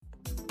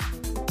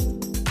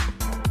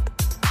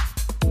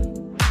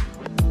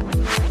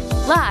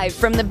Live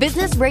from the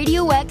Business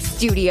RadioX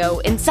studio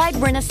inside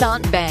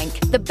Renaissance Bank,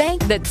 the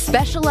bank that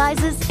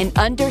specializes in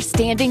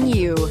understanding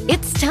you.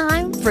 It's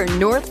time for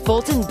North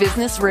Fulton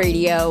Business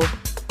Radio.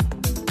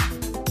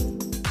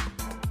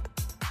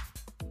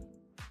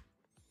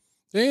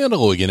 And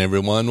hello again,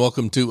 everyone.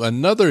 Welcome to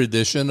another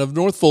edition of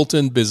North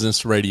Fulton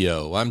Business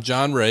Radio. I'm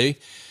John Ray,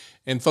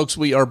 and folks,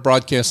 we are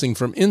broadcasting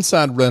from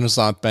inside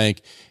Renaissance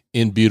Bank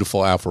in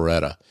beautiful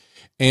Alpharetta.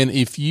 And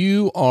if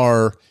you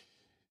are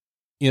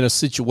in a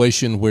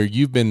situation where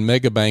you've been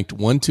mega banked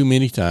one too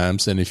many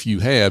times, and if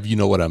you have, you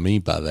know what I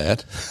mean by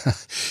that,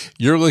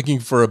 you're looking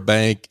for a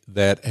bank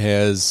that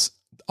has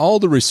all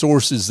the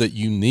resources that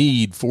you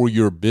need for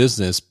your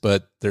business,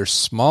 but they're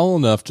small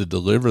enough to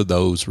deliver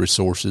those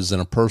resources in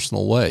a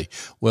personal way.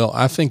 Well,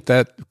 I think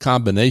that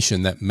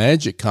combination, that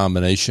magic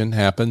combination,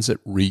 happens at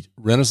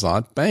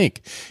Renaissance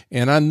Bank.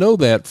 And I know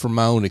that from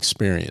my own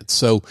experience.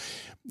 So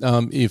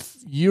if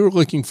you're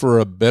looking for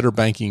a better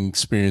banking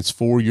experience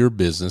for your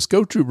business,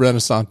 go to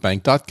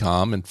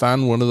renaissancebank.com and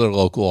find one of their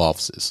local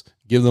offices.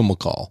 Give them a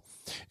call.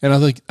 And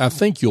I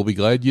think you'll be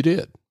glad you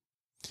did.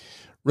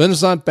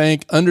 Renaissance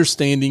Bank,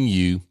 understanding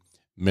you,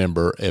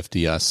 member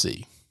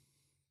FDIC.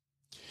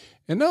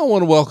 And now I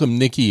want to welcome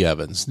Nikki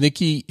Evans.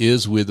 Nikki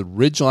is with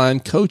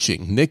Ridgeline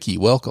Coaching. Nikki,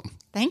 welcome.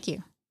 Thank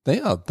you.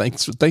 Yeah,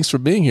 thanks for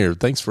being here.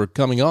 Thanks for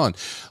coming on.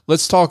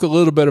 Let's talk a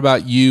little bit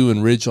about you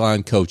and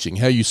Ridgeline Coaching.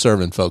 How are you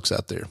serving folks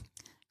out there?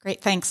 Great,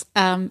 thanks.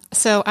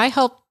 So I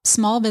help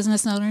small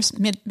business owners,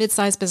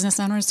 mid-sized business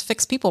owners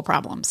fix people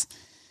problems.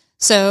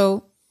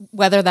 So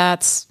whether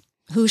that's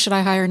who should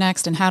I hire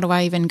next and how do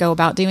I even go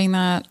about doing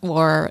that,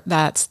 or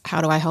that's how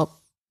do I help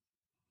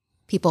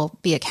people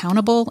be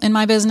accountable in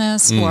my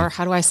business, or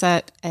how do I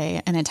set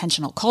an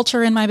intentional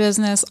culture in my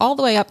business, all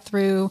the way up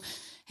through,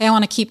 hey, I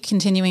want to keep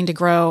continuing to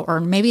grow, or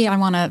maybe I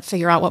want to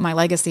figure out what my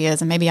legacy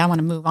is, and maybe I want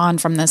to move on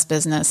from this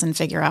business and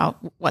figure out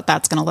what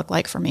that's going to look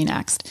like for me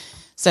next.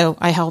 So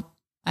I help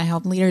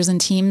leaders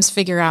and teams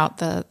figure out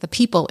the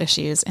people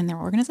issues in their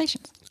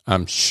organizations.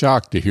 I'm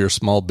shocked to hear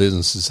small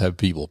businesses have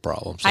people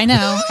problems. I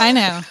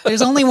know.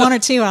 There's only one or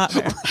two out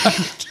there.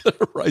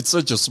 Right.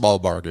 Such a small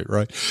market,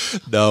 right?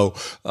 No,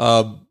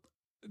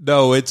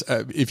 it's,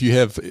 if you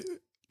have,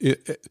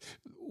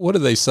 what do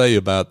they say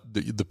about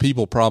the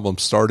people problem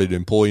started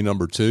employee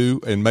number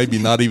 2 and maybe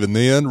not even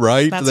then,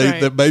 right? That's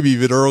right. Maybe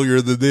even earlier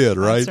than then,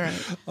 right?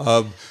 That's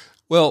right.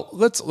 Well,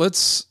 let's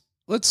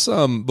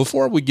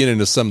before we get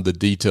into some of the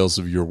details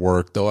of your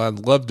work, though,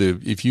 I'd love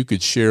to, if you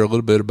could share a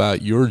little bit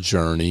about your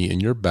journey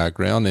and your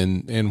background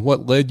and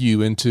what led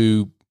you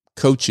into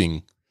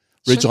coaching,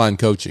 Ridgeline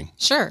Coaching.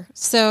 Sure.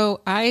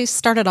 So I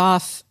started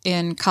off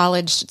in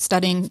college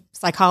studying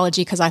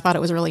psychology because I thought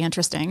it was really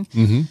interesting.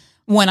 Mm-hmm.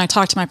 When I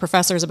talked to my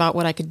professors about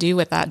what I could do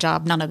with that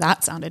job, none of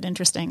that sounded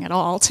interesting at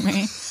all to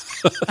me.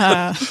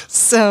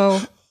 So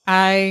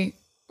I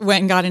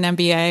went and got an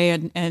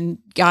MBA and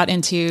got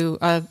into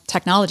a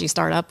technology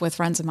startup with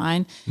friends of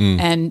mine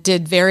and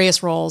did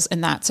various roles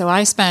in that. So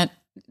I spent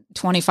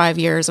 25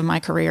 years of my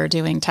career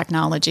doing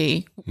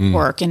technology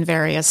work in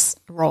various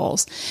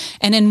roles.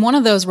 And in one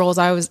of those roles,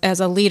 I was, as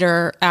a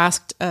leader,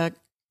 asked a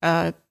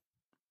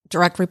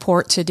direct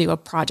report to do a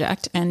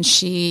project, and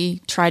she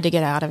tried to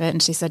get out of it,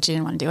 and she said she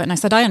didn't want to do it. And I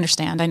said, I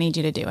understand, I need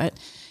you to do it.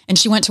 And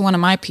she went to one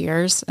of my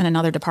peers in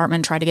another department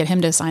and tried to get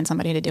him to assign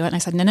somebody to do it. And I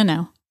said,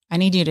 no, I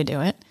need you to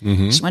do it.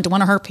 Mm-hmm. She went to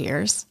one of her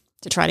peers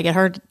to try to get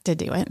her to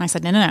do it. And I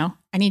said, no,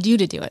 I need you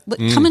to do it.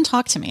 Come and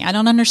talk to me. I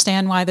don't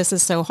understand why this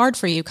is so hard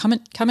for you. Come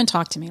and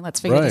talk to me.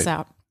 Let's figure this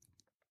out.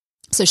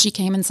 So she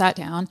came and sat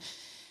down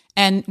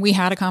and we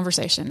had a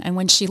conversation. And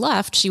when she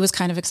left, she was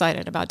kind of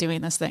excited about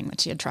doing this thing that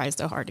she had tried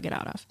so hard to get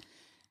out of.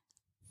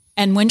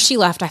 And when she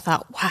left, I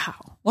thought, wow,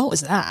 what was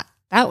that?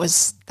 That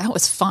was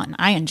fun.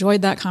 I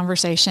enjoyed that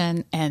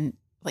conversation. And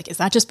like, is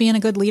that just being a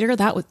good leader?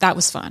 That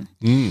was fun.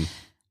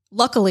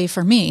 Luckily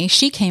for me,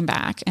 she came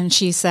back and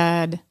she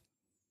said,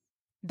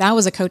 that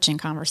was a coaching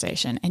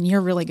conversation and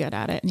you're really good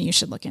at it and you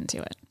should look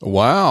into it.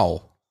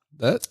 Wow.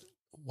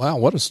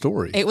 What a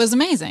story. It was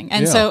amazing.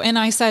 And so, and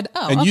I said,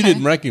 oh, and you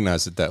didn't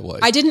recognize it that way.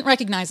 I didn't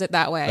recognize it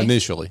that way.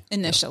 Initially. Yeah.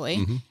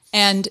 Mm-hmm.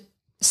 And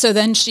so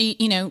then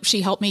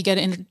she helped me get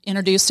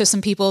introduced to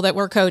some people that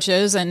were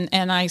coaches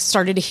and I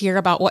started to hear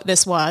about what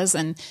this was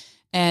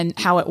and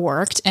how it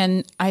worked.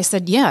 And I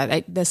said,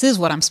 this is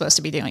what I'm supposed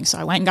to be doing. So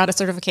I went and got a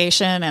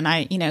certification and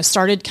I,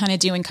 started kind of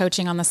doing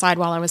coaching on the side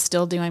while I was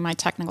still doing my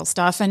technical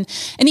stuff. And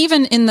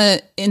even in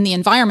the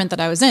environment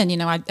that I was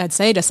in, I'd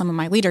say to some of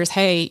my leaders,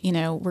 hey,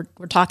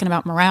 we're talking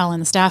about morale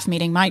in the staff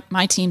meeting.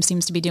 My team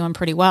seems to be doing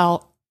pretty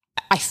well.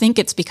 I think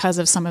it's because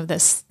of some of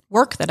this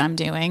work that I'm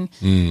doing.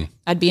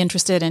 I'd be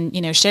interested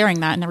in,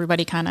 sharing that. And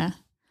everybody kind of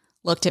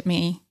looked at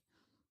me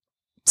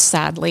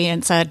sadly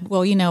and said,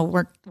 well,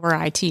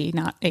 we're IT,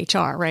 not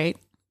HR, right?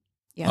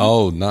 Yeah.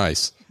 Oh,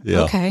 nice.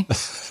 Yeah. Okay.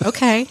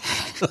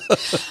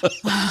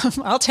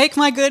 I'll take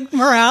my good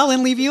morale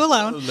and leave you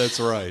alone. That's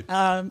right.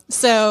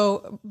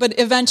 But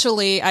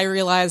eventually I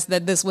realized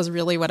that this was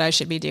really what I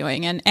should be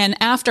doing. And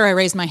after I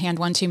raised my hand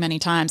one too many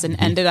times and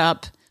ended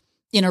up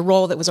in a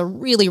role that was a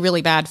really,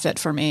 really bad fit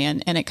for me.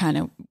 And it kind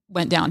of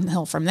went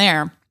downhill from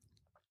there.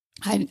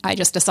 I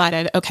just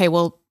decided, okay,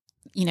 well,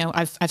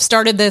 I've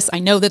started this. I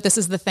know that this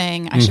is the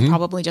thing. I should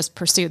probably just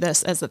pursue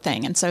this as the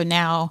thing. And so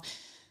now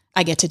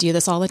I get to do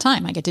this all the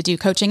time. I get to do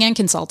coaching and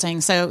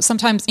consulting. So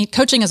sometimes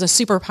coaching is a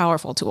super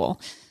powerful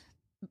tool,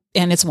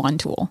 and it's one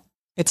tool.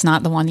 It's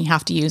not the one you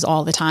have to use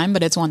all the time,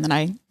 but it's one that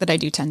I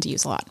do tend to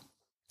use a lot.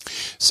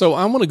 So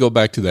I want to go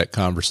back to that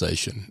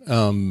conversation,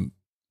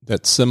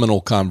 that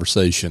seminal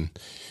conversation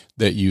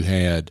that you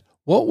had.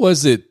 What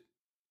was it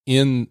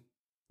in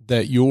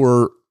that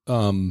your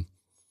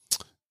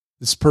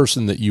this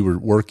person that you were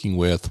working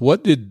with,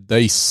 what did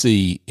they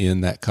see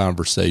in that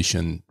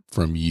conversation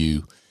from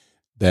you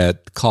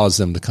that caused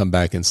them to come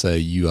back and say,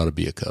 you ought to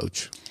be a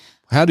coach?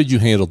 How did you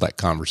handle that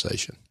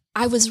conversation?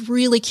 I was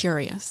really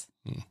curious.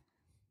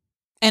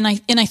 And I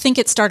think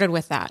it started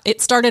with that.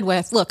 It started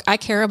with, look, I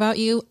care about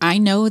you. I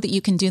know that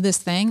you can do this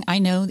thing. I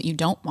know that you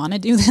don't want to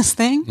do this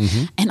thing.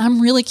 And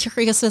I'm really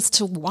curious as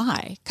to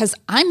why, because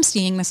I'm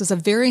seeing this as a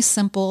very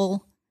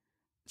simple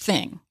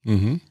thing.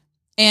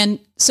 And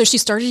so she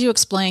started to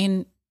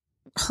explain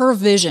her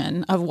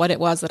vision of what it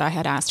was that I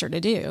had asked her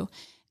to do.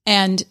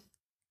 And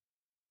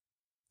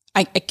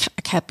I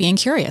kept being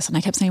curious, and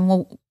I kept saying,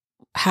 well,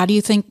 how do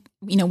you think,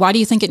 why do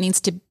you think it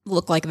needs to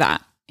look like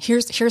that?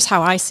 Here's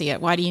how I see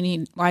it. Why do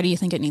you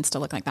think it needs to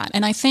look like that?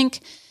 And I think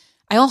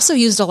I also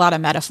used a lot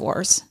of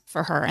metaphors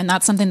for her, and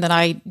that's something that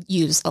I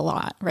use a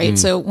lot, right?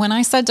 So when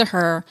I said to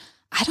her,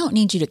 I don't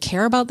need you to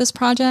care about this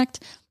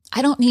project.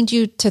 I don't need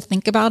you to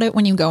think about it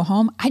when you go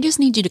home. I just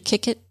need you to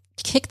kick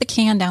the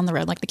can down the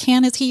road. Like, the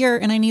can is here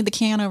and I need the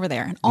can over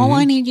there. And all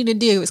I need you to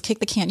do is kick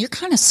the can. You're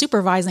kind of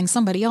supervising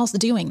somebody else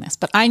doing this,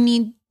 but I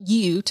need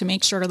you to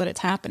make sure that it's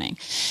happening.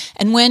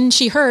 And when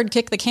she heard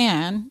kick the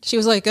can, she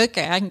was like,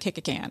 okay, I can kick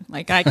a can.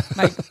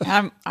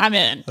 I'm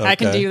in, okay. I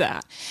can do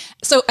that.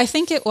 So I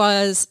think it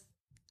was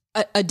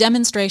a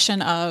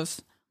demonstration of,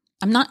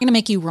 I'm not going to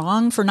make you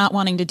wrong for not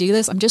wanting to do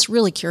this. I'm just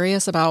really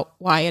curious about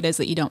why it is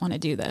that you don't want to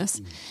do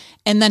this.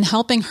 And then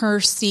helping her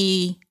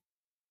see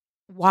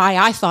why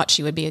I thought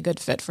she would be a good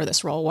fit for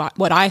this role,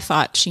 what I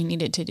thought she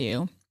needed to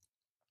do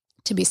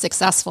to be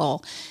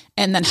successful,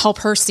 and then help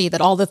her see that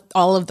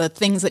all of the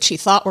things that she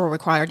thought were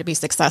required to be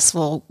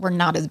successful were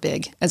not as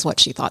big as what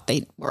she thought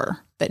they were,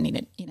 that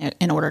needed,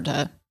 in order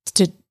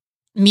to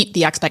meet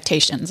the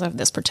expectations of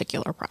this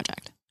particular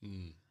project.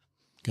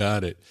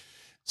 Got it.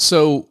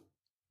 So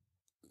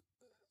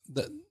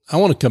I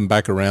want to come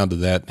back around to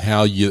that,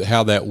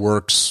 how that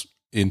works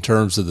in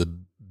terms of the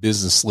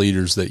business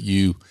leaders that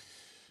you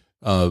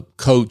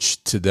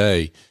coach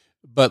today.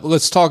 But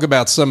let's talk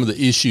about some of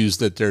the issues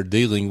that they're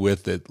dealing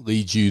with that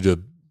lead you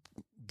to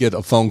get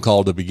a phone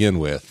call to begin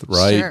with,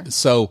 right? Sure.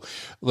 So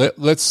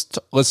let's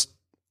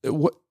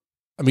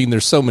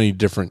there's so many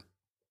different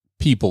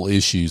people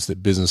issues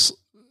that business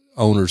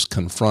owners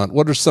confront.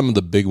 What are some of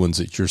the big ones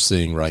that you're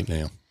seeing right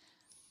now?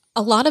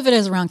 A lot of it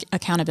is around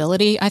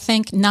accountability, I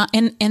think. And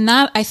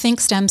that, I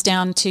think, stems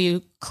down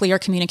to clear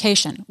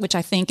communication, which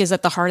I think is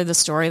at the heart of the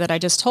story that I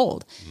just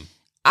told.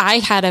 I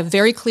had a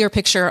very clear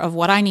picture of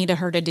what I needed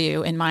her to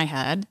do in my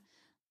head,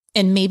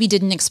 and maybe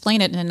didn't explain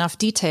it in enough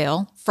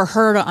detail for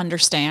her to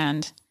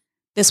understand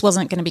this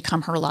wasn't going to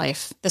become her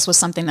life. This was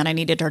something that I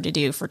needed her to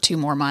do for 2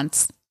 more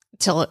months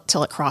till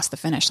it crossed the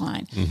finish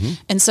line.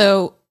 And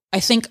so I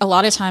think a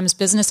lot of times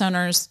business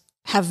owners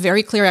have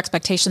very clear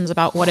expectations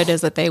about what it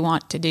is that they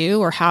want to do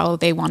or how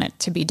they want it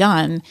to be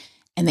done,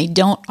 and they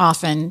don't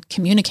often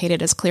communicate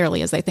it as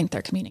clearly as they think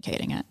they're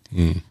communicating it.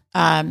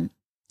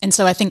 And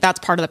so I think that's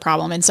part of the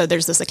problem. And so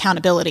there's this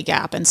accountability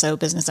gap. And so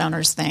business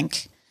owners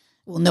think,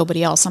 well,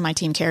 nobody else on my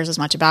team cares as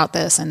much about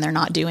this, and they're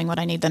not doing what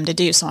I need them to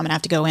do. So I'm going to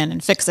have to go in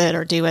and fix it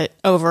or do it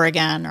over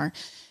again.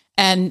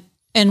 And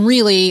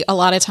really, a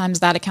lot of times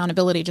that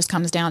accountability just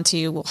comes down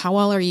to, well, how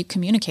well are you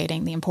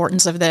communicating the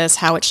importance of this,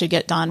 how it should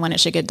get done, when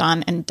it should get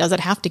done, and does it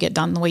have to get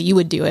done the way you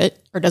would do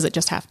it, or does it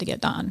just have to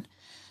get done?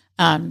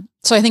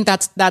 So I think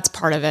that's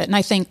part of it. And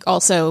I think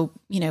also,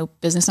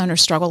 business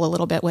owners struggle a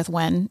little bit with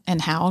when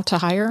and how to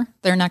hire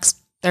their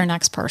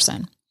next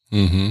person.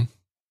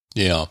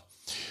 Yeah.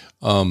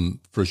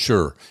 For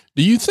sure.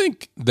 Do you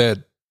think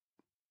that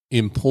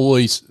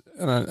employees,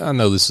 and I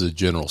know this is a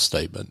general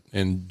statement,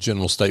 and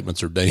general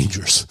statements are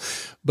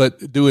dangerous,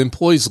 but do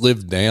employees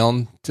live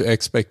down to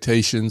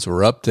expectations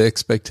or up to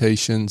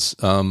expectations,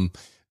 that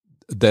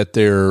that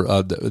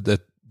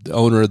the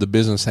owner of the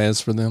business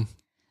has for them?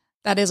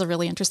 That is a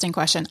really interesting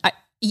question.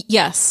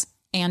 Yes.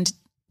 And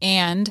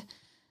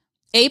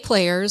A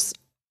players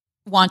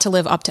want to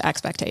live up to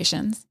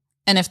expectations.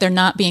 And if they're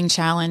not being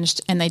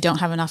challenged and they don't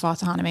have enough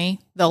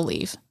autonomy, they'll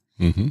leave.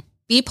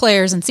 B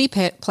players and C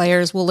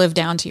players will live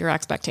down to your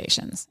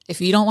expectations.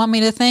 If you don't want me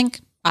to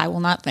think, I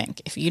will not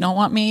think. If you don't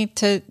want me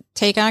to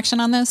take action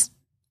on this,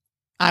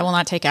 I will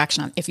not take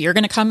action on it. If you're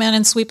going to come in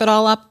and sweep it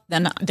all up,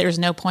 then there's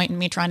no point in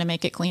me trying to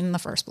make it clean in the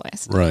first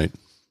place. Right.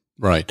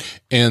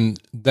 And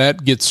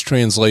that gets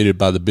translated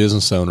by the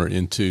business owner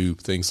into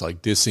things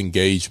like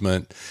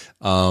disengagement.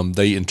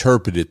 They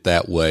interpret it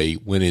that way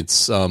when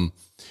it's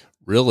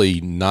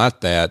really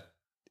not that.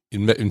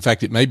 in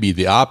fact, it may be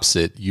the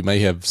opposite. You may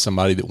have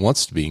somebody that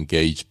wants to be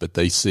engaged, but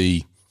they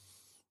see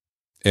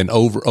an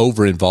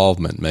over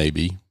involvement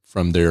maybe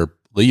from their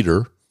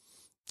leader,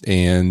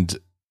 and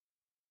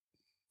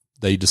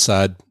they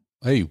decide,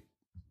 hey,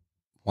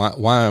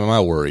 why am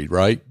I worried,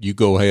 right? You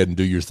go ahead and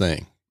do your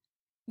thing.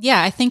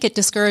 Yeah, I think it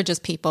discourages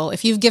people.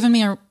 If you've given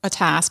me a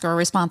task or a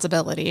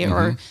responsibility,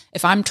 or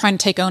if I'm trying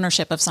to take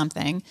ownership of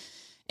something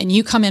and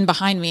you come in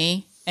behind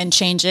me and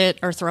change it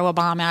or throw a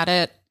bomb at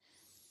it,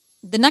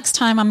 the next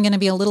time I'm going to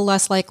be a little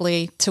less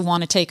likely to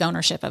want to take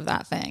ownership of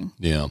that thing.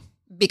 Yeah.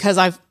 Because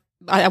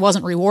I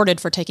wasn't rewarded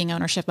for taking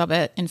ownership of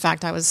it. In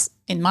fact, I was,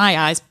 in my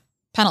eyes,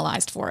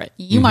 penalized for it.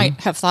 You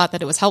might have thought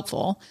that it was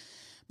helpful,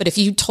 but if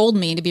you told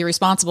me to be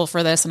responsible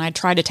for this and I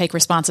tried to take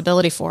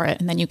responsibility for it,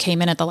 and then you came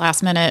in at the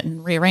last minute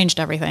and rearranged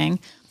everything,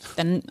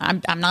 then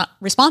I'm not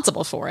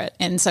responsible for it.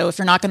 And so if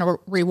you're not going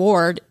to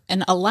reward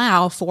and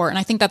allow for, and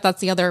I think that that's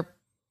the other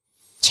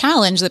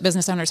challenge that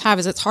business owners have,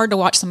 is it's hard to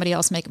watch somebody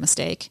else make a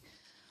mistake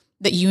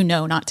that you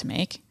know not to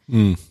make.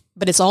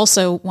 But it's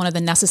also one of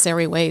the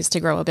necessary ways to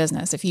grow a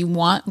business. If you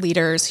want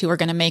leaders who are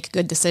going to make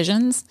good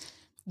decisions,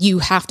 you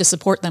have to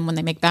support them when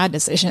they make bad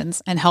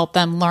decisions and help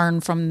them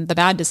learn from the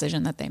bad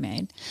decision that they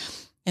made.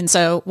 And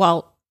so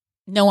while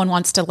no one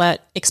wants to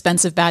let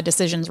expensive bad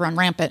decisions run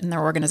rampant in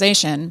their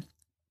organization,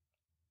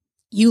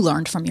 you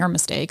learned from your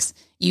mistakes.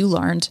 You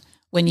learned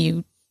when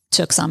you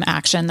took some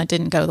action that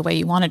didn't go the way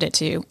you wanted it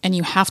to. And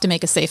you have to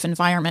make a safe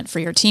environment for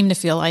your team to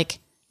feel like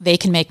they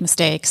can make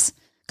mistakes,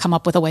 come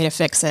up with a way to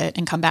fix it,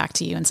 and come back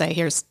to you and say,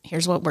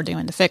 here's what we're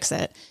doing to fix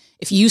it.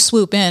 If you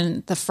swoop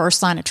in the first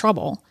sign of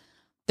trouble,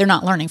 they're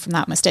not learning from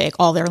that mistake.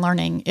 All they're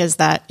learning is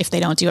that if they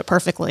don't do it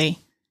perfectly,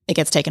 it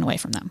gets taken away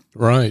from them.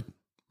 Right.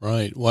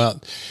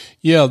 Well,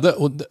 yeah,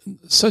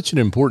 such an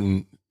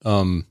important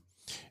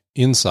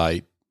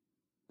insight.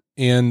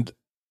 And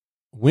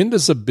when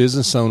does a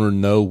business owner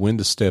know when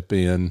to step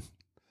in?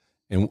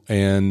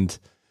 And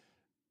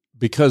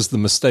because the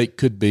mistake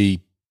could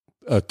be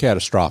a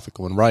catastrophic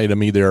one, right? I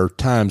mean, there are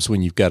times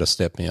when you've got to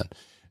step in,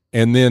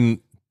 and then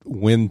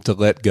when to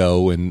let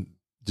go and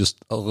just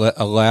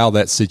allow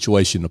that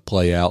situation to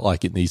play out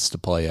like it needs to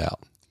play out.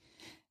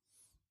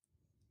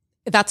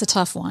 That's a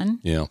tough one.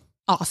 Yeah.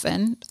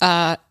 Often.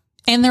 And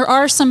there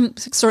are some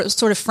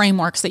sort of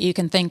frameworks that you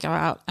can think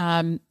about.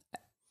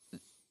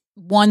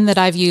 One that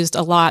I've used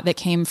a lot that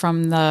came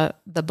from the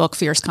book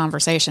Fierce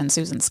Conversation,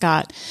 Susan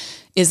Scott,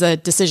 is a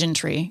decision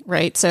tree,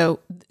 right? So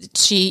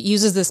she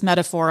uses this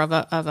metaphor of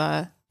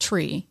a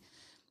tree.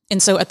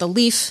 And so at the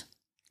leaf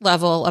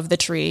level of the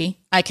tree,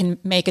 I can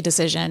make a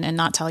decision and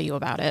not tell you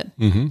about it.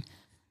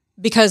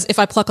 Because if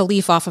I pluck a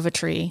leaf off of a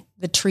tree,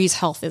 the tree's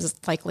health is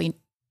likely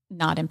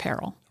not in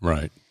peril.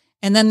 Right.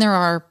 And then there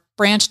are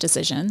branch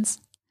decisions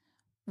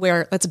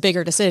where that's a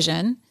bigger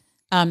decision.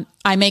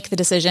 I make the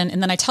decision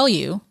and then I tell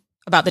you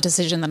about the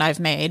decision that I've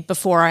made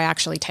before I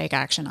actually take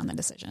action on the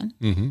decision.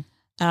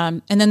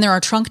 And then there are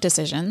trunk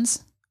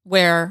decisions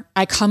where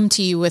I come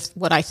to you with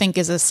what I think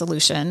is a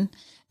solution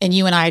and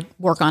you and I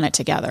work on it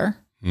together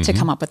to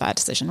come up with that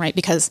decision, right?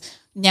 Because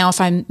now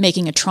if I'm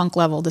making a trunk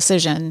level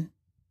decision,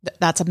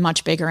 that's a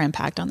much bigger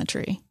impact on the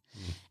tree.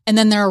 And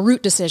then there are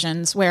root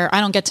decisions where I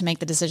don't get to make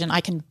the decision.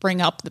 I can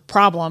bring up the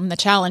problem, the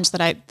challenge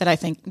that I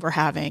think we're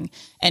having,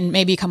 and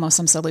maybe come up with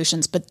some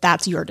solutions, but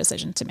that's your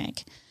decision to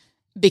make.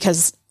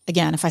 Because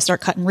again, if I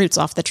start cutting roots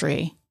off the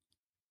tree,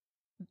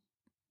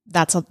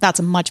 that's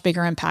a much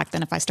bigger impact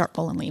than if I start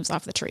pulling leaves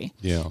off the tree.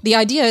 Yeah. The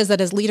idea is that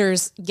as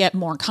leaders get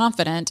more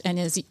confident, and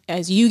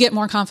as you get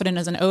more confident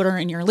as an owner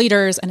in your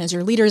leaders, and as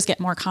your leaders get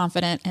more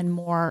confident and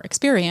more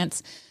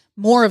experience,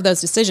 more of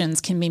those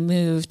decisions can be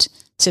moved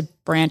to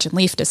branch and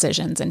leaf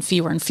decisions, and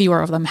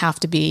fewer of them have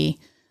to be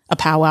a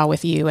powwow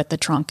with you at the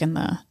trunk and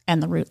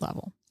the root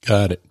level.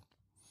 Got it.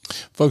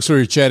 Folks,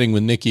 we're chatting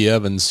with Nikki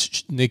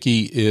Evans.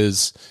 Nikki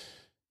is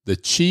the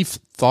Chief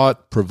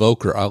Thought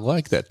Provoker. I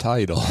like that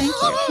title. Thank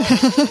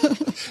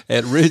you.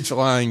 At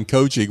Ridgeline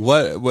Coaching.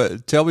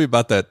 What? Tell me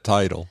about that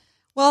title.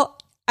 Well,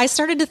 I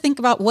started to think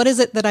about what is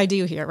it that I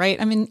do here,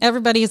 right? I mean,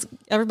 everybody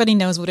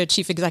knows what a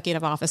chief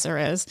executive officer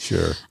is.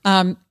 Sure.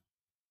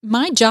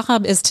 My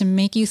job is to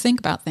make you think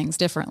about things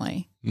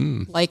differently.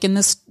 Like in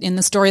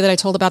the story that I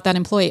told about that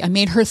employee, I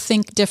made her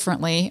think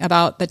differently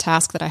about the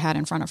task that I had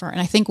in front of her.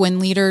 And I think when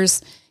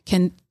leaders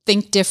can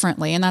think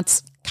differently, and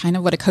that's kind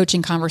of what a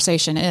coaching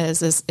conversation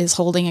is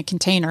holding a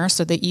container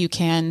so that you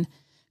can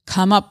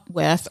come up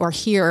with or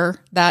hear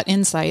that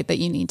insight that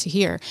you need to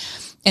hear.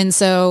 And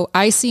so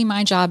I see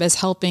my job as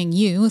helping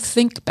you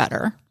think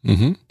better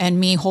and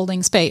me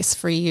holding space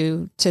for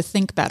you to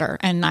think better.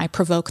 And I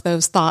provoke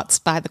those thoughts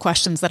by the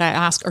questions that I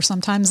ask, or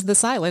sometimes the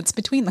silence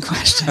between the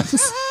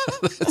questions.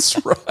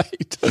 That's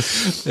right.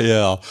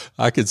 Yeah,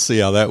 I could see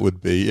how that would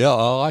be. Yeah,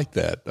 I like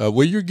that.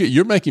 Well,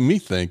 you're making me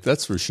think,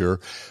 that's for sure.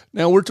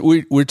 Now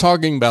we're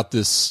talking about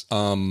this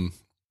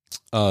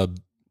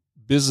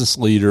business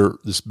leader,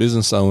 this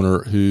business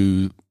owner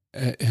who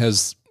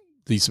has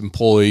these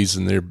employees,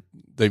 and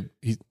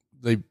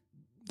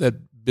that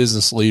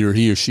business leader,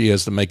 he or she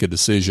has to make a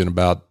decision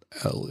about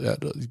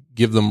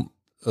give them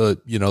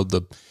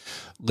the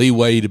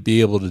leeway to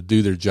be able to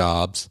do their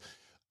jobs.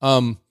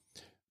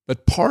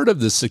 But part of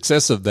the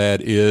success of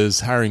that is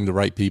hiring the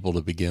right people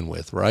to begin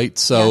with, right?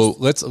 So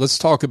let's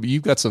talk about,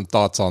 you've got some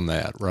thoughts on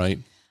that, right?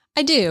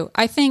 I do.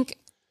 I think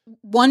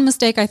one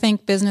mistake I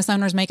think business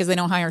owners make is they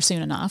don't hire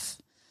soon enough.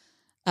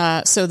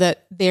 So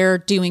that they're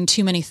doing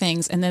too many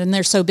things, and then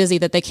they're so busy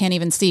that they can't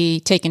even see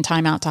taking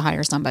time out to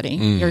hire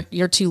somebody.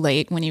 You're too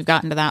late when you've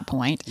gotten to that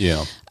point.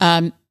 Yeah.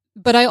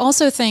 But I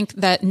also think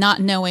that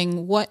not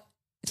knowing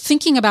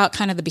thinking about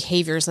kind of the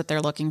behaviors that they're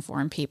looking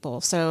for in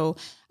people. So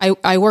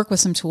I work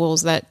with some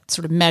tools that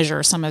sort of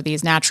measure some of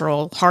these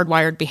natural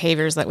hardwired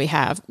behaviors that we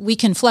have. We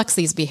can flex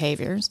these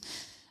behaviors.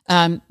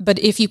 But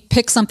if you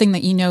pick something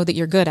that you know that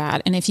you're good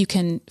at, and if you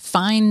can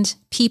find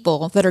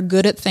people that are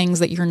good at things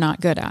that you're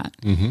not good at,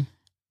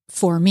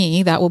 for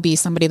me, that will be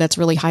somebody that's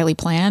really highly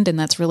planned and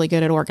that's really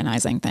good at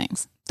organizing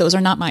things. Those are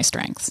not my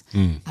strengths.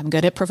 I'm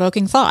good at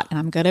provoking thought, and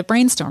I'm good at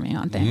brainstorming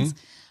on things.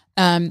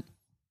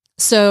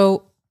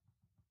 So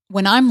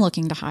when I'm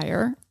looking to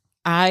hire,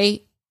 I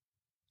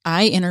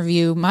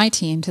interview my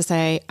team to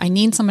say, I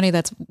need somebody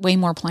that's way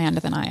more planned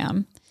than I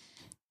am.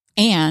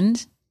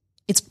 And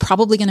it's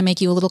probably going to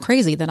make you a little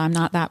crazy that I'm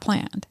not that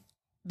planned,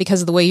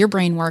 because the way your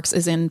brain works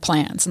is in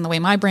plans, and the way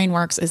my brain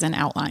works is in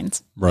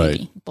outlines,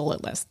 maybe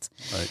bullet lists.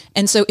 Right.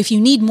 And so if you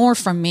need more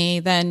from me,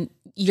 then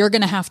you're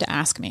going to have to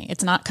ask me.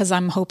 It's not because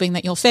I'm hoping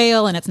that you'll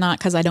fail, and it's not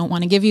because I don't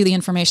want to give you the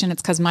information.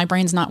 It's because my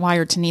brain's not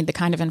wired to need the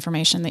kind of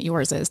information that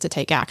yours is to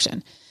take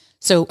action.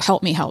 So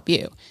help me help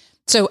you.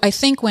 So I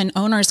think when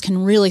owners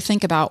can really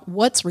think about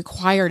what's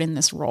required in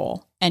this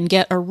role and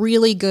get a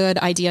really good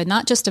idea,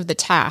 not just of the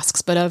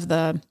tasks, but of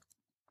the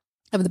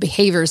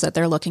behaviors that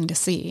they're looking to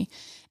see.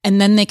 And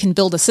then they can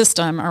build a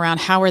system around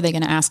how are they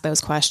going to ask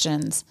those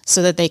questions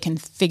so that they can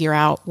figure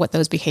out what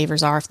those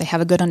behaviors are. If they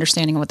have a good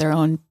understanding of what their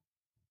own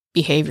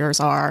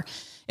behaviors are,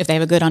 if they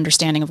have a good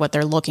understanding of what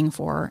they're looking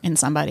for in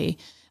somebody,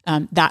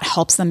 that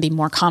helps them be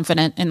more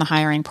confident in the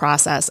hiring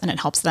process. And it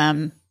helps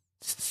them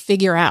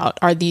figure out,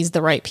 are these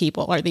the right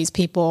people? Are these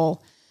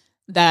people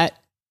that,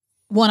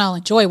 one, I'll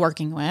enjoy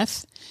working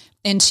with,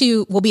 and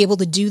two, will be able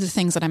to do the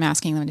things that I'm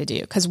asking them to do?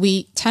 Because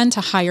we tend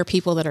to hire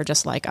people that are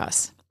just like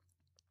us.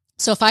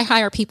 So if I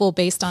hire people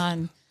based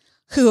on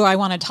who I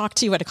want to talk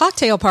to at a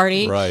cocktail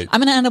party, I'm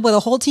going to end up with a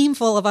whole team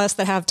full of us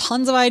that have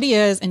tons of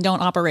ideas and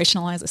don't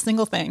operationalize a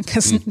single thing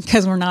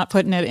because we're not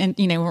putting it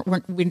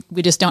in,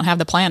 we just don't have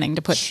the planning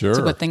to put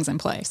things in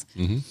place.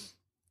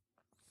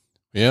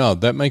 Yeah,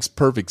 that makes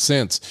perfect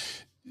sense.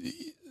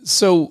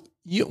 So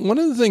one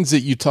of the things that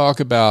you talk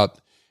about,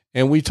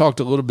 and we talked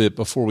a little bit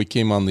before we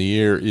came on the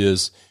air,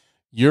 is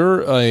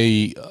you're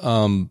a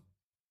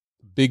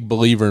big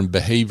believer in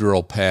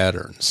behavioral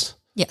patterns.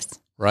 Yes.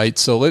 Right.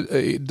 So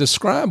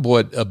describe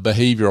what a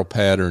behavioral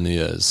pattern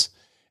is,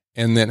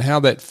 and then how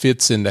that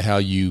fits into how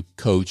you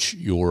coach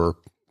your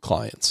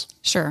clients.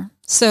 Sure.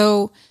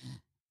 So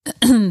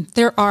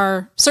there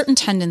are certain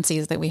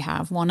tendencies that we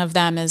have. One of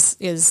them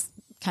is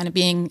kind of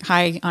being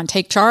high on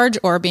take charge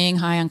or being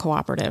high on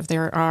cooperative.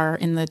 There are,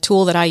 in the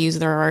tool that I use,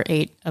 there are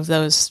 8 of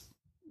those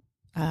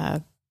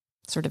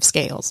sort of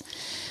scales.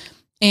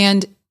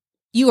 And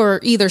you are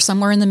either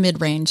somewhere in the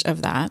mid-range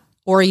of that,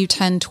 or you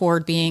tend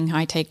toward being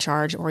high take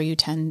charge, or you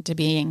tend to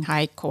being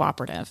high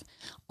cooperative.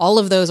 All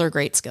of those are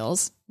great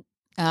skills.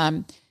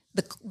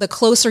 The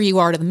closer you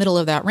are to the middle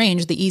of that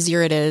range, the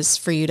easier it is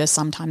for you to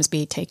sometimes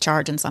be take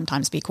charge and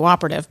sometimes be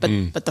cooperative.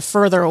 But the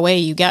further away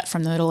you get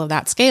from the middle of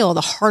that scale,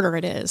 the harder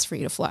it is for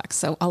you to flex.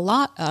 So a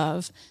lot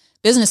of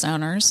business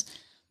owners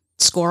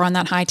score on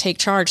that high take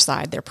charge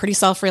side. They're pretty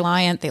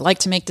self-reliant. They like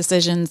to make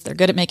decisions. They're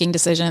good at making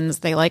decisions.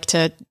 They like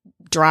to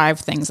drive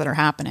things that are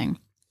happening.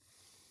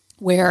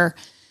 Where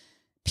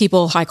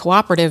people high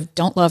cooperative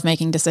don't love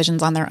making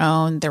decisions on their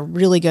own. They're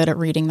really good at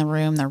reading the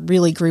room. They're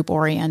really group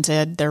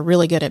oriented. They're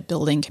really good at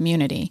building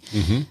community.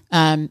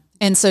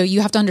 And so you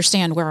have to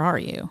understand, where are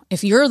you?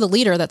 If you're the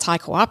leader that's high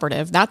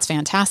cooperative, that's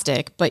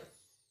fantastic. But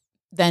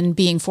then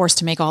being forced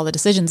to make all the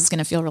decisions is going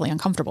to feel really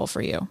uncomfortable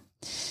for you.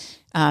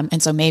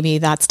 And so maybe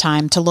that's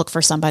time to look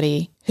for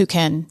somebody who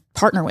can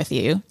partner with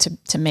you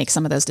to make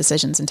some of those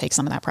decisions and take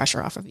some of that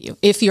pressure off of you.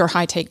 If you're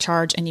high take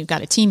charge and you've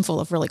got a team full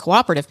of really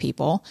cooperative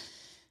people,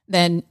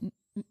 then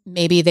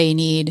maybe they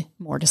need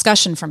more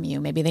discussion from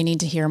you. Maybe they need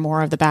to hear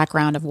more of the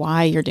background of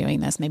why you're doing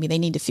this. Maybe they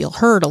need to feel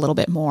heard a little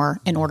bit more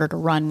in order to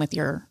run with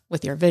your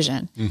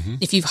vision.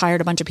 If you've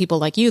hired a bunch of people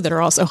like you that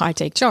are also high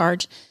take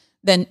charge,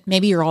 then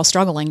maybe you're all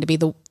struggling to be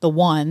the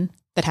one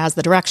that has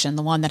the direction,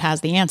 the one that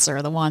has the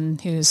answer, the one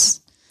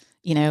whose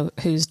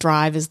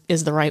drive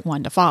is the right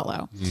one to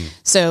follow.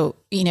 So,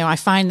 I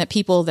find that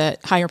people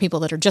that hire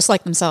people that are just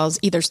like themselves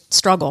either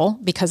struggle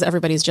because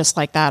everybody's just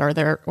like that,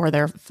 or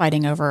they're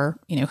fighting over,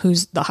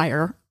 who's the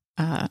higher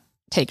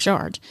take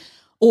charge,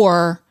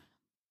 or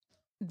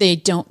they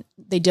don't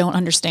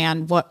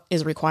understand what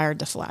is required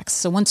to flex.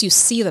 So once you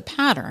see the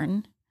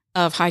pattern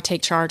of high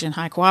take charge and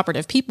high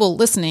cooperative, people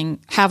listening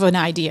have an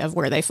idea of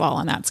where they fall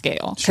on that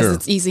scale, because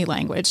it's easy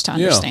language to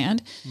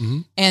understand.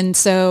 And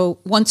so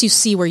once you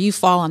see where you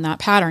fall on that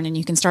pattern, and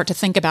you can start to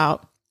think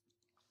about,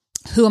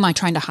 who am I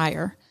trying to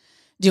hire?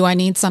 Do I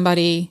need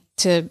somebody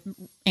to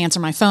answer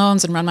my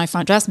phones and run my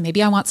front desk?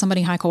 Maybe I want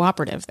somebody high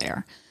cooperative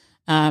there.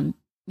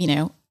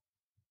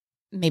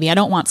 Maybe I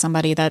don't want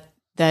somebody that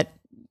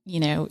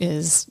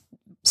is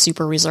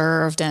super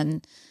reserved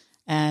and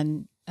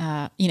doing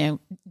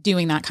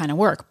that kind of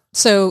work.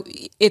 So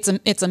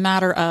it's a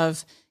matter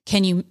of,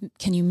 can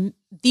you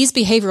these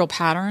behavioral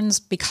patterns,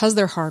 because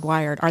they're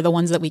hardwired, are the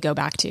ones that we go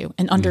back to.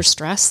 And under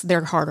stress,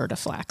 they're harder to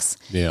flex.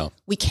 Yeah.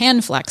 We can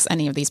flex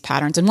any of these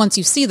patterns. And once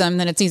you see them,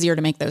 then it's easier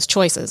to make those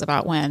choices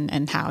about when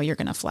and how you're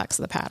going to flex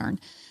the pattern.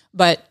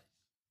 But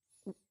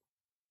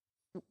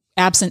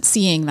absent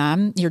seeing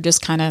them, you're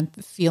just kind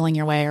of feeling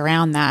your way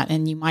around that.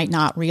 And you might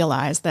not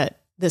realize that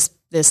this,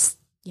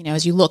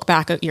 as you look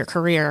back at your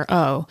career,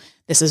 oh,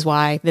 this is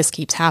why this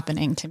keeps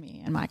happening to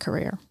me in my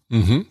career.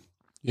 Mm-hmm.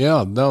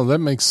 Yeah, no, that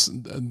makes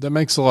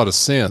a lot of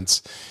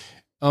sense.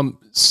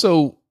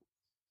 So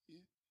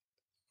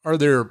are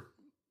there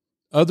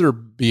other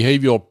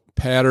behavioral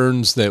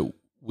patterns that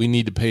we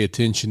need to pay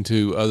attention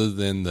to other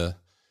than the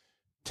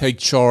take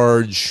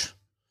charge,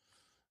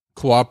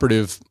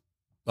 cooperative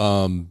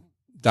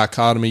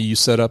dichotomy you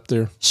set up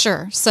there?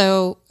 Sure.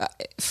 So,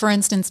 for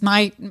instance,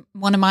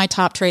 one of my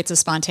top traits is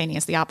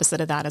spontaneous. The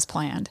opposite of that is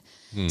planned.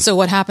 So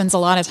what happens a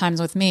lot of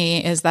times with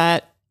me is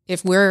that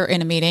if we're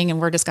in a meeting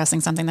and we're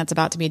discussing something that's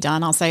about to be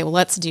done, I'll say, well,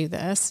 let's do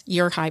this.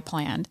 You're high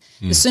planned.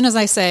 As soon as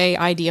I say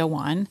idea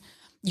one,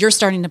 you're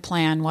starting to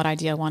plan what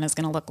idea one is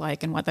going to look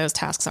like and what those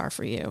tasks are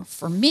for you.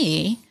 For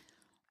me,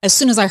 as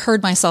soon as I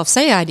heard myself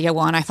say idea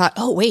one, I thought,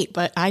 oh, wait,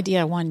 but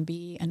idea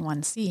 1B and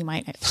 1C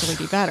might actually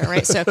be better,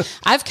 right? So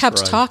I've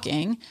kept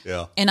talking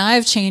and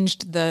I've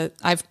changed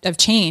I've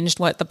changed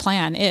what the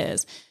plan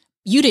is.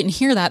 You didn't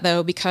hear that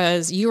though,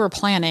 because you were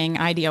planning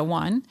idea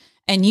one,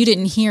 and you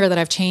didn't hear that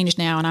I've changed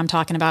now and I'm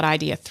talking about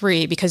idea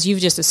 3 because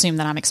you've just assumed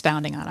that I'm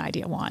expounding on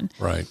idea 1.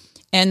 Right.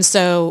 And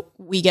so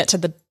we get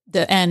to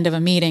the end of a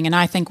meeting and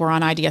I think we're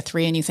on idea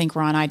 3 and you think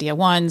we're on idea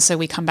 1. So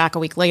we come back a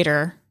week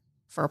later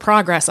for a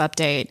progress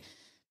update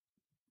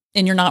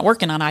and you're not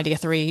working on idea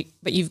 3,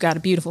 but you've got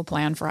a beautiful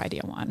plan for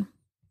idea 1.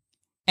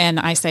 And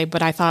I say,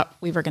 but I thought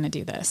we were going to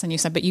do this. And you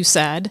said, but you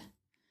said,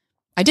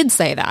 I did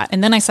say that.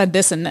 And then I said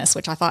this and this,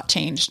 which I thought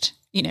changed,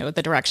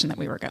 the direction that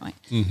we were going.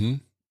 Mm-hmm.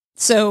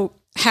 So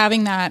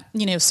having that,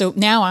 so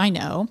now I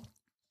know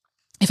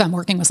if I'm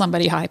working with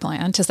somebody high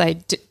plan to say,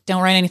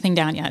 don't write anything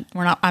down yet.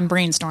 I'm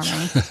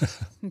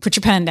brainstorming. Put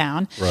your pen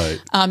down. Right.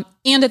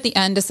 And at the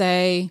end to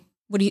say,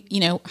 what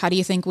do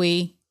you think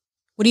we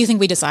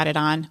decided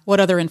on? What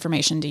other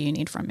information do you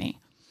need from me?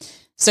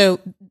 So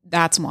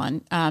that's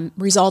one.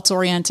 Results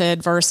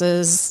oriented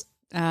versus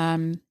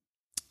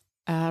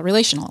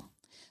relational.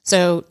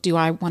 So do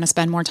I want to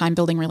spend more time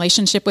building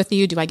relationship with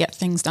you? Do I get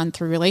things done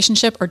through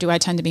relationship, or do I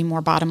tend to be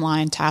more bottom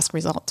line task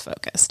results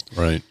focused?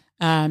 Right.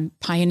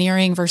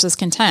 Pioneering versus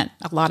content.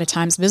 A lot of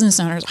times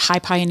business owners, high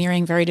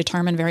pioneering, very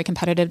determined, very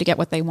competitive to get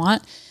what they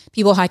want.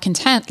 People high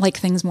content like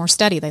things more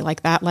steady. They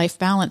like that life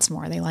balance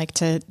more. They like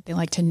to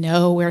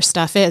know where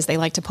stuff is. They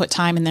like to put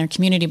time in their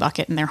community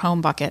bucket and their home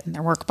bucket and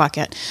their work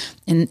bucket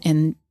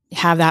and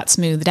have that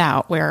smoothed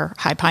out, where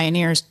high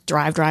pioneers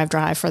drive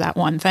for that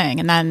one thing.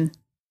 And then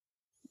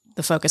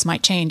the focus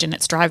might change and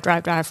it's drive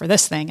for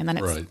this thing. And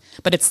then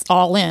but it's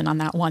all in on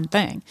that one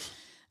thing.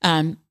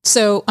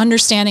 So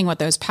understanding what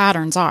those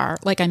patterns are,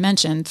 like I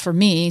mentioned, for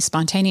me,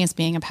 spontaneous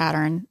being a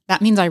pattern,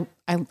 that means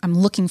I'm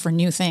looking for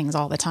new things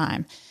all the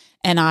time.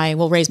 And I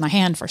will raise my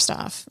hand for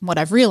stuff. What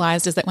I've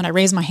realized is that when I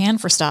raise my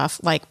hand for stuff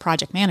like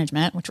project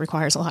management, which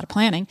requires a lot of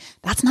planning,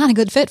 that's not a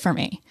good fit for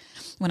me.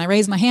 When I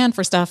raise my hand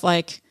for stuff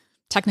like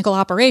technical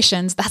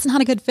operations, that's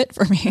not a good fit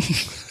for me.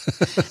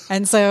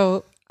 And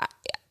so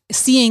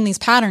seeing these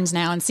patterns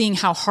now and seeing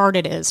how hard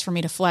it is for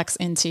me to flex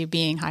into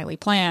being highly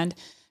planned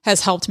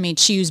has helped me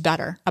choose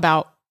better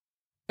about,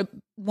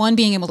 one,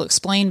 being able to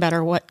explain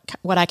better what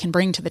I can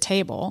bring to the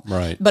table,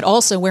 right, but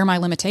also where my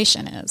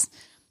limitation is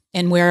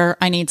and where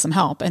I need some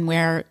help, and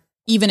where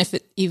even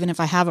if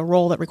I have a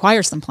role that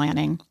requires some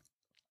planning,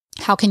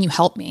 how can you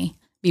help me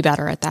be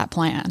better at that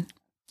plan?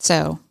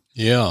 So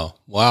yeah,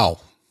 wow,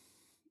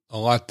 a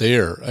lot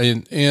there,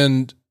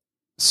 and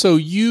so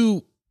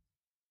you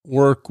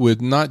work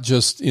with not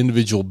just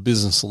individual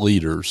business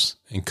leaders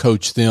and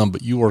coach them,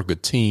 but you work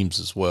with teams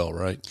as well,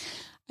 right?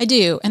 I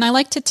do. And I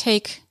like to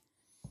take,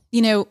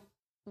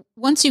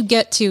 once you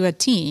get to a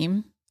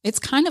team, it's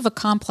kind of a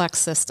complex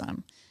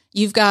system.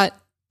 You've got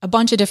a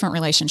bunch of different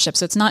relationships.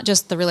 So it's not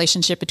just the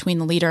relationship between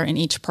the leader and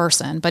each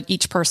person, but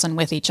each person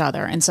with each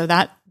other. And so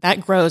that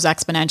grows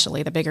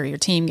exponentially. The bigger your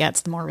team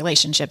gets, the more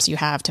relationships you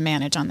have to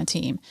manage on the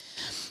team.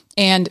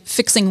 And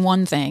fixing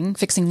one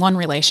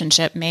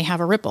relationship may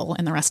have a ripple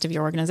in the rest of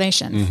your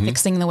organization. Mm-hmm.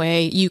 Fixing the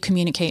way you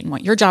communicate and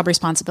what your job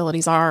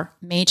responsibilities are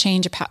may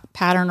change a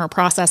pattern or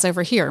process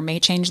over here, may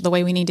change the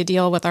way we need to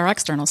deal with our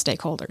external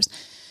stakeholders,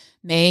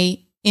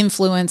 may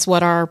influence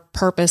what our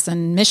purpose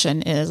and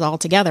mission is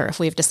altogether if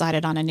we've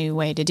decided on a new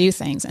way to do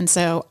things. And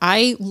so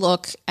I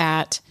look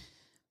at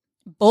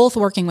both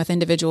working with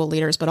individual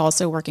leaders, but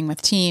also working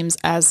with teams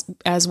as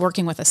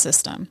working with a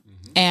system.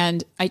 Mm-hmm.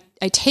 And I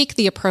take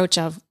the approach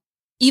of,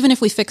 even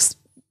if we fix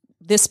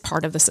this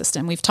part of the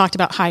system. We've talked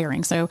about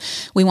hiring. So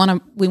we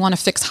want to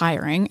fix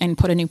hiring and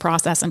put a new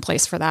process in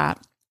place for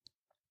that.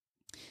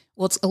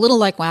 Well, it's a little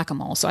like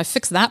whack-a-mole. So I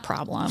fixed that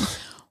problem.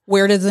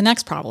 Where does the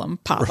next problem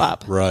pop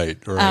up? Right.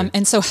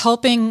 And so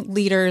helping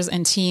leaders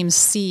and teams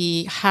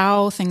see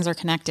how things are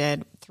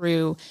connected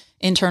through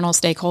internal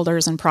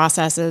stakeholders and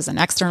processes and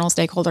external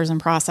stakeholders and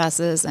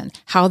processes, and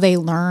how they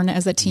learn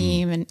as a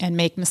team and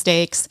make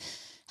mistakes,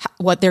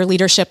 what their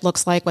leadership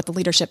looks like, what the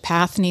leadership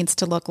path needs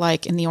to look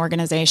like in the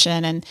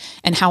organization,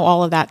 and how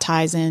all of that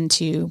ties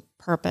into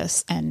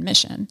purpose and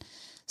mission.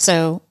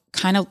 So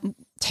kind of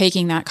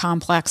taking that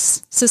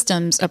complex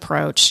systems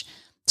approach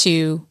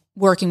to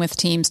working with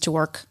teams to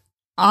work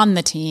on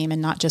the team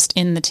and not just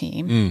in the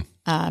team,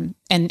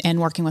 and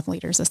working with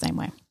leaders the same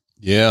way.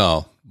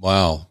 Yeah.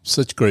 Wow.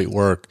 Such great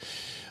work.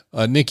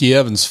 Nikki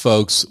Evans,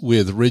 folks,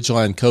 with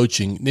Ridgeline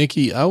Coaching.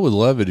 Nikki, I would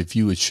love it if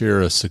you would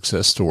share a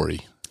success story.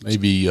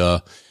 Maybe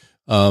no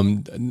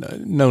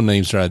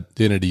names or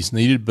identities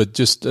needed, but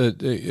just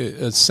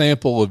a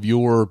sample of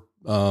your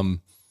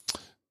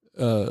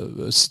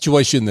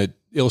situation that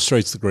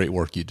illustrates the great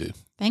work you do.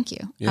 Thank you.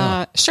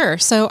 Yeah. Sure.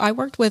 So I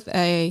worked with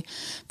a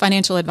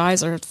financial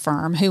advisor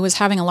firm who was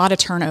having a lot of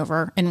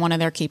turnover in one of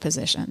their key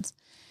positions.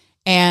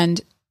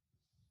 And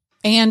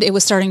it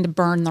was starting to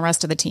burn the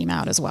rest of the team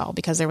out as well,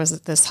 because there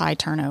was this high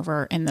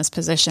turnover in this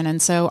position.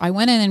 And so I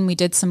went in and we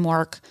did some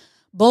work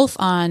both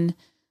on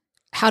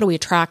how do we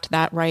attract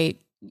that right,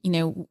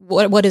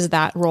 what is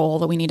that role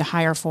that we need to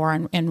hire for,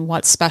 and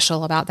what's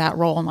special about that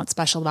role and what's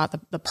special about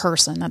the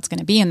person that's going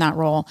to be in that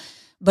role,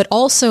 but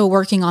also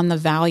working on the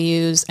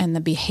values and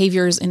the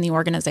behaviors in the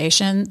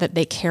organization that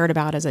they cared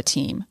about as a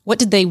team. What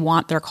did they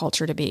want their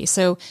culture to be?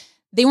 So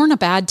they weren't a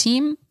bad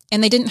team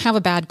and they didn't have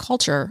a bad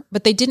culture,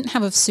 but they didn't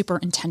have a super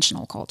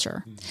intentional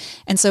culture.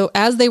 And so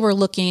as they were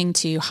looking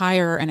to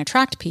hire and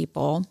attract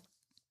people,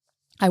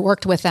 I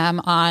worked with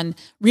them on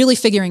really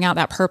figuring out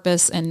that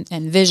purpose and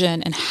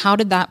vision, and how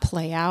did that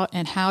play out,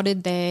 and how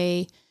did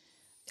they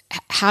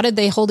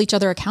hold each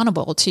other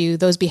accountable to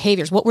those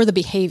behaviors? What were the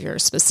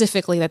behaviors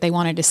specifically that they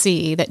wanted to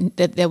see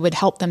that would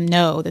help them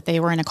know that they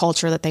were in a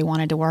culture that they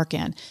wanted to work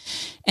in?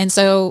 And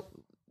so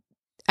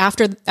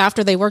after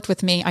they worked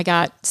with me, I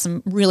got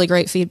some really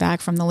great feedback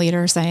from the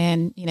leader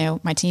saying,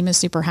 my team is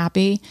super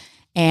happy,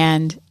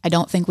 and I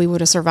don't think we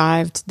would have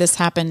survived. This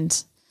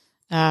happened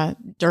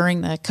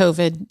during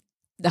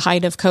the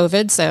height of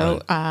COVID.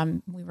 So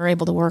we were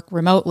able to work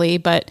remotely,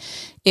 but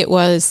it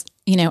was,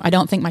 I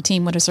don't think my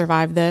team would have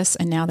survived this.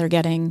 And now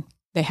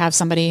they have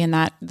somebody in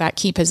that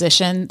key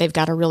position. They've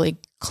got a really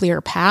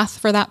clear path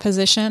for that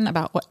position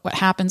about what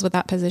happens with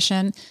that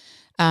position.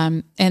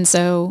 And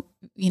so,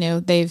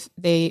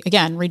 they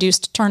again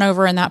reduced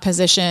turnover in that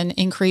position,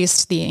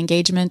 increased the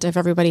engagement of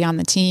everybody on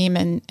the team,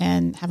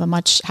 and have a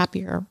much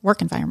happier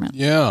work environment.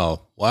 Yeah.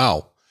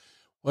 Wow.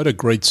 What a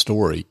great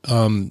story.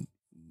 And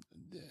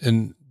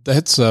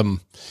that's, and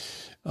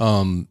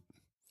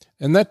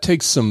that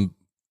takes some,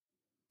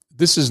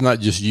 this is not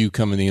just you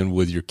coming in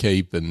with your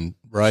cape and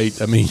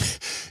right. I mean,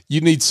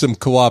 you need some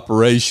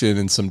cooperation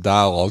and some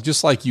dialogue,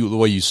 just like the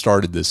way you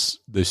started this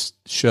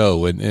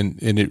show, and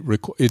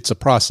it's a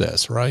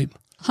process, right?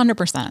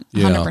 100%.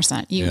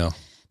 100%.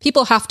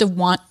 People have to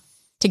want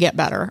to get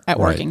better at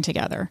working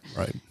together.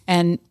 Right.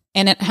 And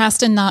it has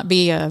to not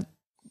be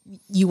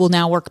you will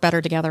now work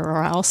better together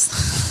or else.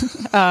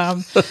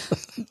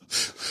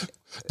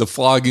 The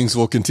floggings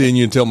will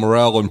continue until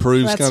morale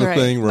improves, kind of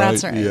thing, right?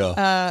 That's right.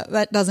 Yeah.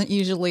 That doesn't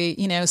usually,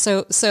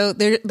 so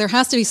there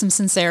has to be some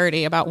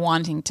sincerity about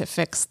wanting to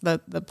fix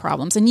the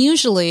problems. And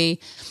usually,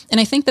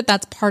 and I think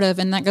that's part of,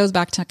 and that goes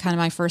back to kind of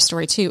my first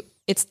story too,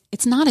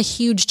 it's not a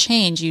huge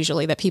change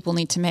usually that people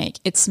need to make.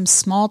 It's some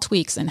small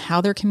tweaks in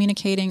how they're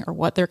communicating or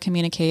what they're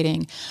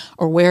communicating,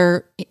 or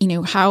where,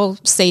 how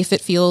safe it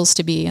feels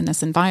to be in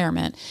this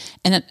environment.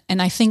 And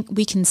I think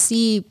we can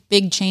see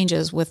big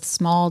changes with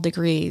small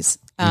degrees.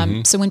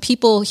 So when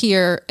people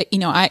hear,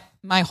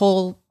 my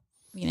whole,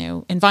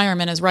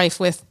 environment is rife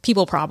with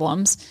people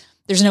problems.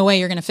 There's no way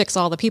you're going to fix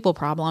all the people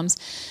problems.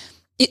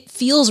 It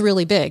feels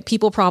really big.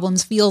 People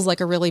problems feels like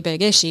a really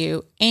big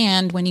issue.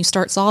 And when you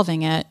start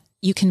solving it,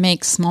 you can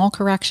make small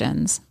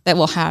corrections that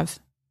will have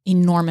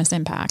enormous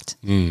impact.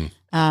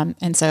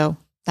 And so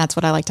that's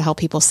what I like to help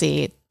people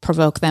see,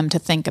 provoke them to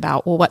think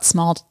about, well, what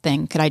small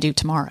thing could I do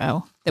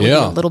tomorrow that would be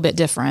a little bit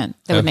different,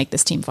 that would make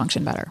this team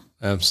function better?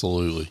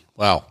 Absolutely.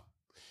 Wow.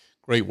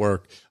 Great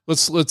work.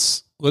 Let's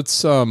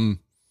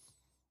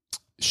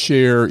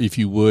share, if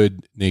you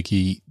would,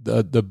 Nikki,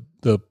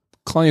 the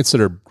clients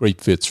that are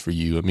great fits for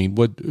you. I mean,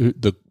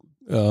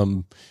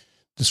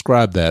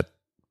 describe that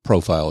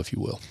profile, if you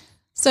will.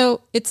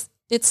 So it's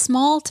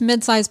small to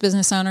mid-sized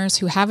business owners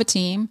who have a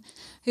team,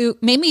 who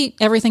maybe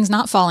everything's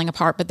not falling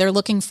apart, but they're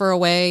looking for a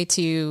way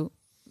to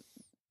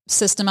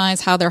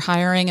systemize how they're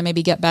hiring and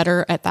maybe get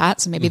better at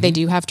that. So maybe they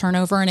do have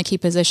turnover in a key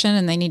position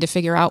and they need to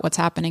figure out what's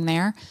happening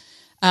there.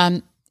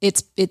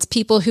 It's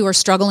people who are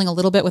struggling a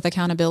little bit with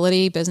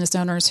accountability, business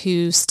owners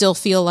who still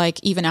feel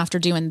like even after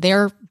doing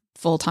their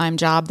full-time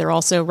job, they're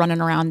also running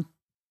around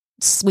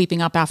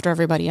sweeping up after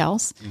everybody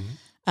else.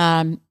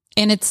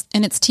 And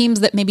it's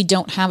teams that maybe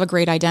don't have a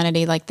great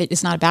identity, like that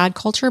it's not a bad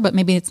culture, but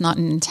maybe it's not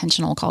an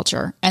intentional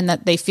culture, and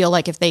that they feel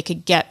like if they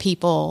could get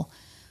people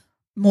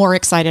more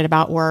excited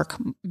about work,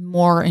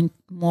 more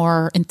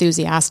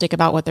enthusiastic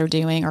about what they're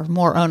doing, or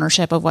more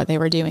ownership of what they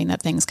were doing,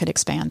 that things could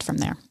expand from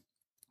there.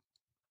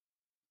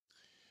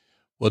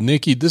 Well,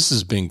 Nikki, this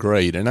has been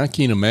great, and I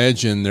can't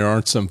imagine there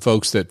aren't some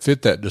folks that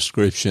fit that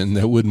description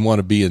that wouldn't want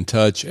to be in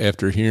touch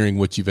after hearing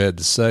what you've had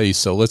to say.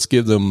 So let's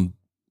give them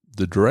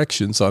the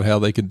directions on how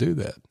they can do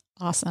that.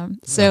 Awesome.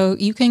 So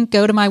you can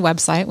go to my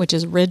website, which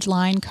is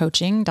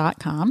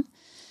ridgelinecoaching.com.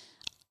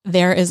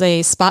 There is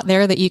a spot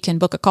there that you can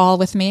book a call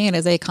with me. It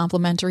is a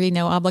complimentary,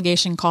 no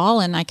obligation call,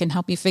 and I can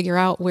help you figure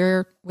out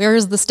where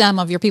is the stem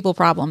of your people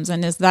problems,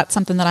 and is that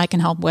something that I can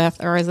help with,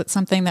 or is it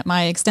something that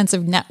my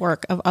extensive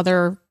network of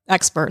other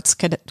experts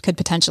could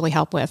potentially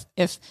help with?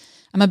 If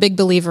I'm a big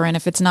believer in,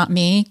 if it's not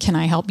me, can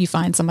I help you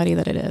find somebody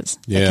that it is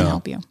that can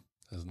help you?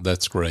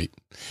 That's great.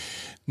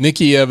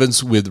 Nikki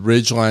Evans with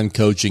Ridgeline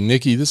Coaching.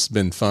 Nikki, this has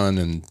been fun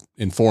and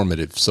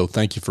informative, so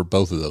thank you for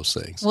both of those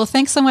things. Well,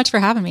 thanks so much for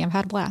having me. I've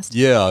had a blast.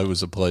 Yeah, it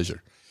was a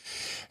pleasure.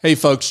 Hey,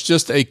 folks,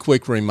 just a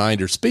quick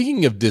reminder.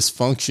 Speaking of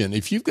dysfunction,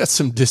 if you've got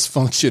some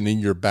dysfunction in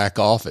your back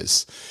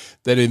office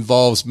that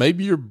involves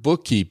maybe your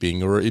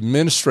bookkeeping or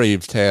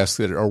administrative tasks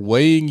that are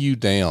weighing you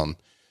down,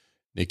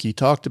 Nikki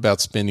talked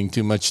about spending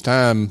too much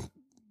time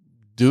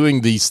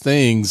doing these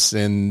things,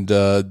 and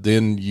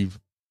then you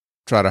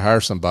try to hire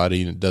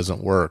somebody and it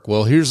doesn't work.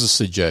 Well, here's a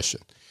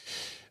suggestion.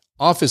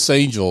 Office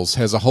Angels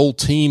has a whole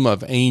team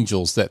of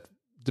angels that,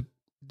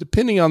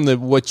 depending on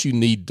what you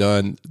need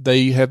done,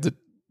 they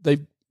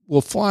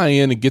will fly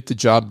in and get the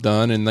job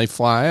done, and they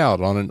fly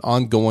out on an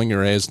ongoing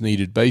or as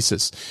needed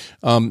basis.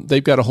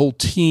 They've got a whole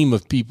team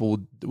of people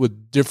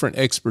with different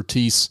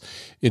expertise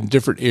in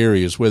different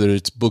areas, whether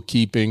it's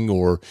bookkeeping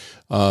or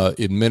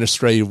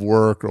administrative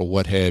work or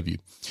what have you.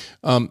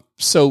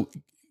 So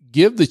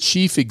give the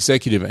chief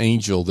executive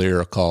angel there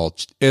a call,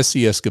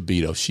 Essie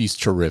Escobedo. She's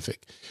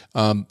terrific.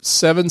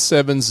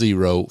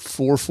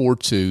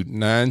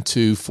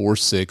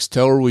 770-442-9246.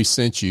 Tell her we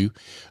sent you.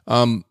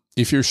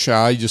 If you're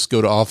shy, just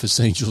go to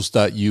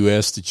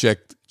officeangels.us to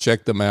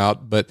check them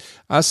out. But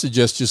I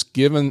suggest just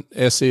giving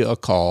Essie a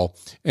call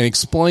and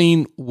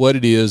explain what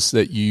it is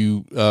that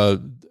you,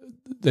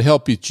 the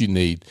help that you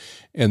need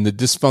and the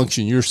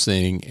dysfunction you're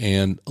seeing,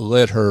 and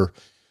let her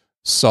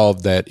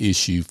solve that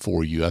issue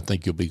for you. I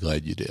think you'll be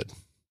glad you did.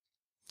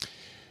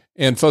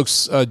 And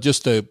folks,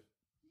 just a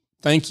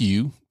thank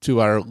you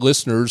to our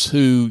listeners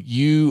who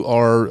you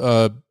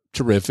are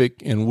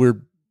terrific, and we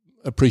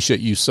appreciate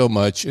you so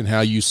much and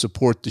how you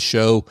support the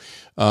show,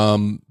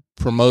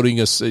 promoting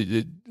us,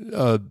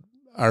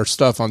 our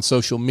stuff on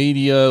social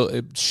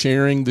media,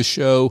 sharing the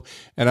show.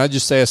 And I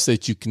just ask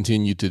that you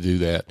continue to do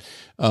that.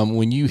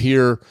 When you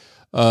hear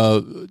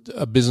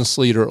a business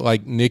leader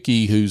like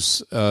Nikki,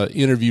 whose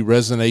interview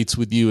resonates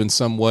with you in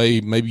some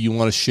way, maybe you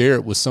want to share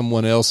it with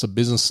someone else, a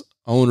business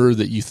owner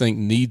that you think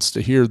needs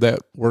to hear that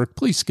work,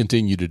 please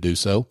continue to do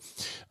so.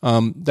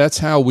 That's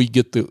how we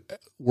get the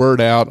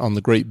word out on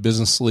the great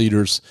business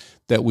leaders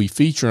that we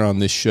feature on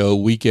this show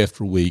week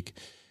after week.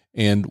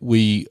 And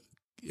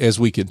as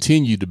we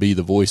continue to be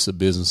the voice of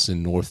business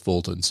in North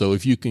Fulton. So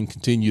if you can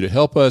continue to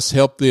help us,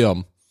 help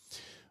them,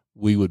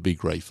 we would be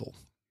grateful.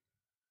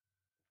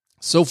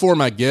 So for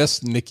my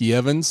guest, Nikki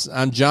Evans,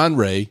 I'm John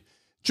Ray.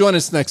 Join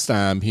us next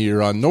time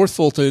here on North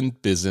Fulton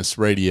Business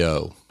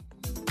Radio.